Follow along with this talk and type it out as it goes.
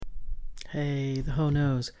Hey, the ho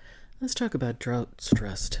knows. Let's talk about drought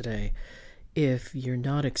stress today. If you're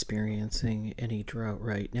not experiencing any drought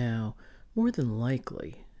right now, more than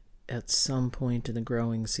likely, at some point in the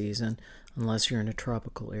growing season, unless you're in a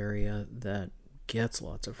tropical area that gets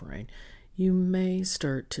lots of rain, you may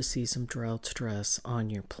start to see some drought stress on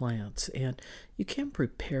your plants. And you can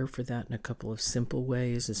prepare for that in a couple of simple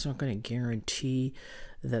ways. It's not going to guarantee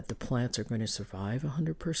that the plants are going to survive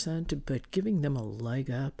 100%, but giving them a leg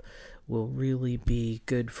up will really be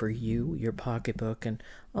good for you, your pocketbook, and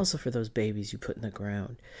also for those babies you put in the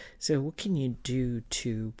ground. So what can you do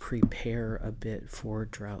to prepare a bit for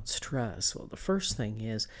drought stress? Well, the first thing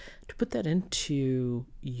is to put that into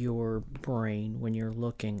your brain when you're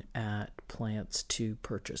looking at plants to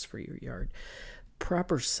purchase for your yard.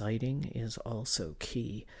 Proper siting is also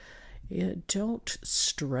key. Don't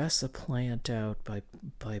stress a plant out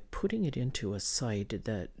by putting it into a site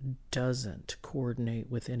that doesn't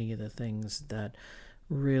coordinate with any of the things that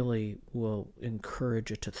really will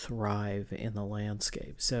encourage it to thrive in the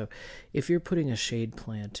landscape. So if you're putting a shade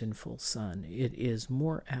plant in full sun, it is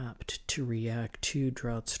more apt to react to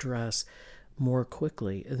drought stress more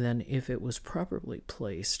quickly than if it was properly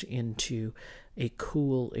placed into a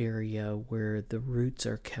cool area where the roots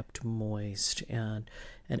are kept moist and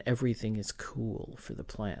everything is cool for the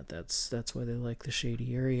plant. That's why they like the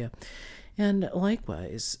shady area. And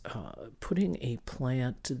likewise, putting a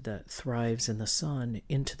plant that thrives in the sun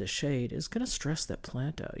into the shade is going to stress that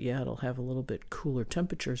plant out. Yeah, it'll have a little bit cooler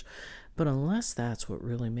temperatures, but unless that's what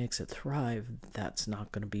really makes it thrive, that's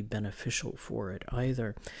not going to be beneficial for it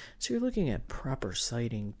either. So you're looking at proper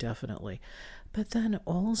siting, definitely. But then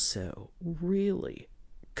also really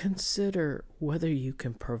consider whether you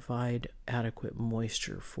can provide adequate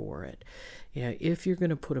moisture for it. Yeah, if you're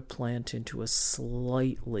going to put a plant into a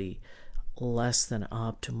slightly less than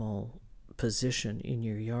optimal position in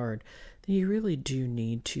your yard, then you really do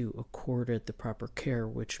need to accord it the proper care,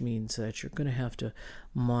 which means that you're going to have to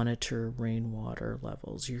monitor rainwater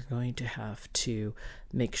levels. You're going to have to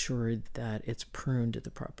make sure that it's pruned at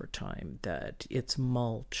the proper time, that it's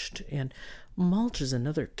mulched. And mulch is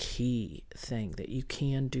another key thing that you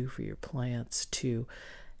can do for your plants to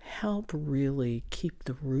help really keep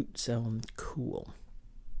the root zone cool.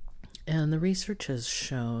 And the research has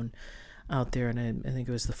shown out there, and I think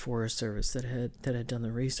it was the Forest Service that had done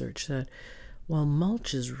the research, that while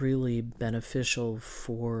mulch is really beneficial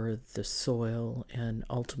for the soil and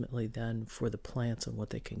ultimately then for the plants and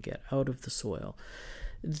what they can get out of the soil,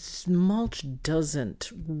 mulch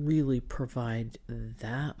doesn't really provide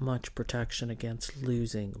that much protection against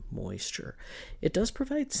losing moisture. It does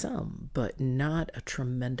provide some, but not a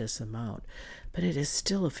tremendous amount. But it is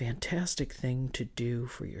still a fantastic thing to do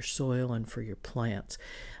for your soil and for your plants.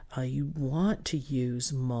 You want to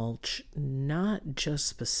use mulch not just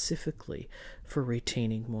specifically for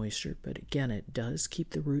retaining moisture, but again, it does keep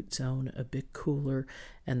the root zone a bit cooler,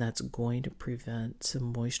 and that's going to prevent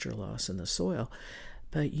some moisture loss in the soil.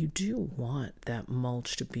 But you do want that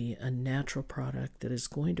mulch to be a natural product that is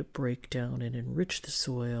going to break down and enrich the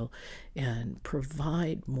soil and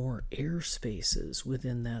provide more air spaces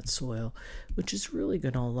within that soil, which is really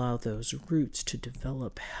going to allow those roots to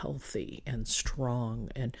develop healthy and strong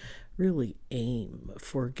and really aim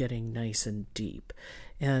for getting nice and deep.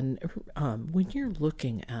 And when you're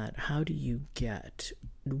looking at how do you get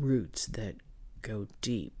roots that go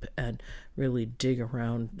deep and really dig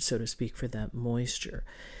around, so to speak, for that moisture,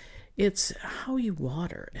 it's how you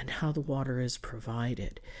water and how the water is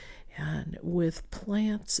provided. And with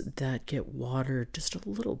plants that get watered just a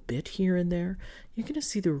little bit here and there, you're going to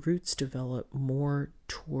see the roots develop more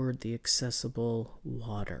toward the accessible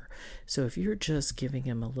water. So if you're just giving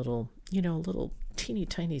them a little teeny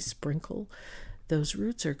tiny sprinkle, those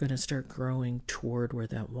roots are going to start growing toward where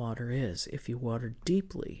that water is. If you water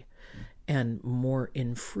deeply and more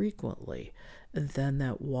infrequently, then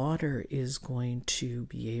that water is going to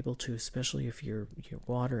be able to, especially if you're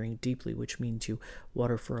watering deeply, which means you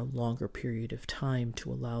water for a longer period of time to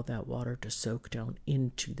allow that water to soak down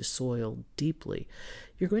into the soil deeply,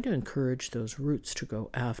 you're going to encourage those roots to go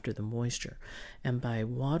after the moisture. And by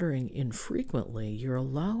watering infrequently, you're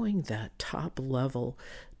allowing that top level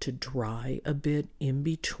to dry a bit in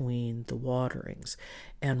between the waterings.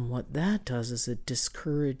 And what that does is it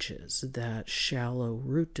discourages that shallow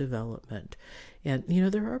root development. And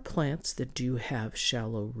there are plants that do have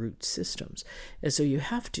shallow root systems, and so you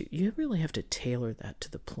really have to tailor that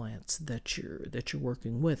to the plants that you're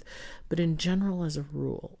working with. But in general, as a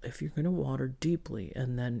rule, if you're going to water deeply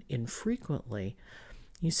and then infrequently,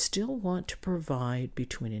 you still want to provide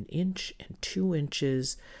between 1 inch and 2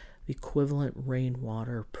 inches equivalent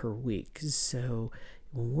rainwater per week. So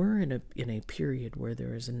when we're in a period where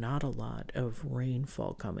there is not a lot of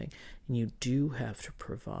rainfall coming and you do have to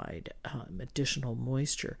provide additional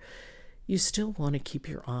moisture, you still want to keep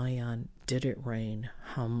your eye on, did it rain?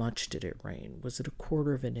 How much did it rain? Was it a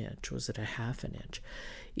quarter of an inch? Was it a half an inch?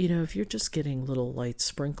 If you're just getting little light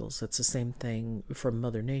sprinkles, that's the same thing from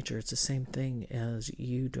Mother Nature. It's the same thing as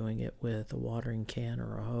you doing it with a watering can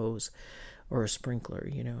or a hose or a sprinkler,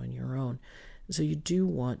 on your own. So you do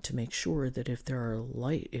want to make sure that if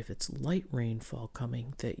it's light rainfall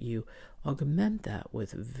coming, that you augment that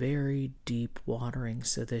with very deep watering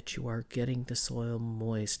so that you are getting the soil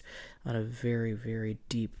moist on a very, very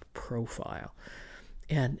deep profile.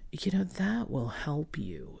 And, that will help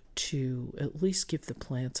you to at least give the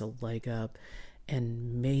plants a leg up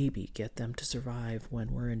and maybe get them to survive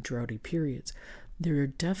when we're in droughty periods. There are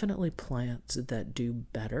definitely plants that do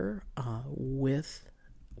better with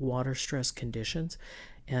water stress conditions.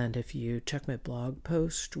 And if you check my blog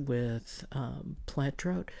post with plant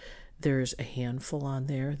drought, there's a handful on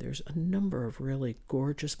there. There's a number of really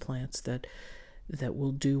gorgeous plants that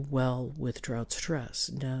will do well with drought stress.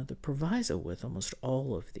 Now, the proviso with almost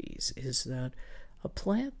all of these is that a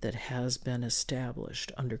plant that has been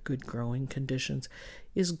established under good growing conditions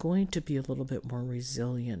is going to be a little bit more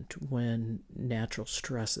resilient when natural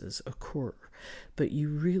stresses occur. But you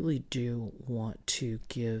really do want to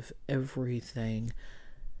give everything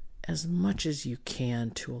as much as you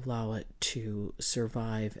can to allow it to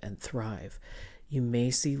survive and thrive. You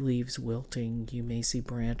may see leaves wilting, you may see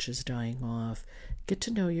branches dying off. Get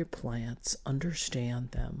to know your plants,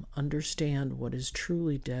 understand them, understand what is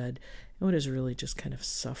truly dead and what is really just kind of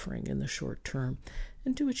suffering in the short term,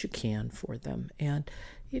 and do what you can for them. And,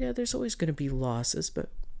 there's always going to be losses, but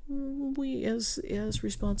we as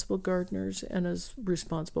responsible gardeners and as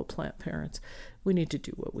responsible plant parents, we need to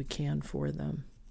do what we can for them.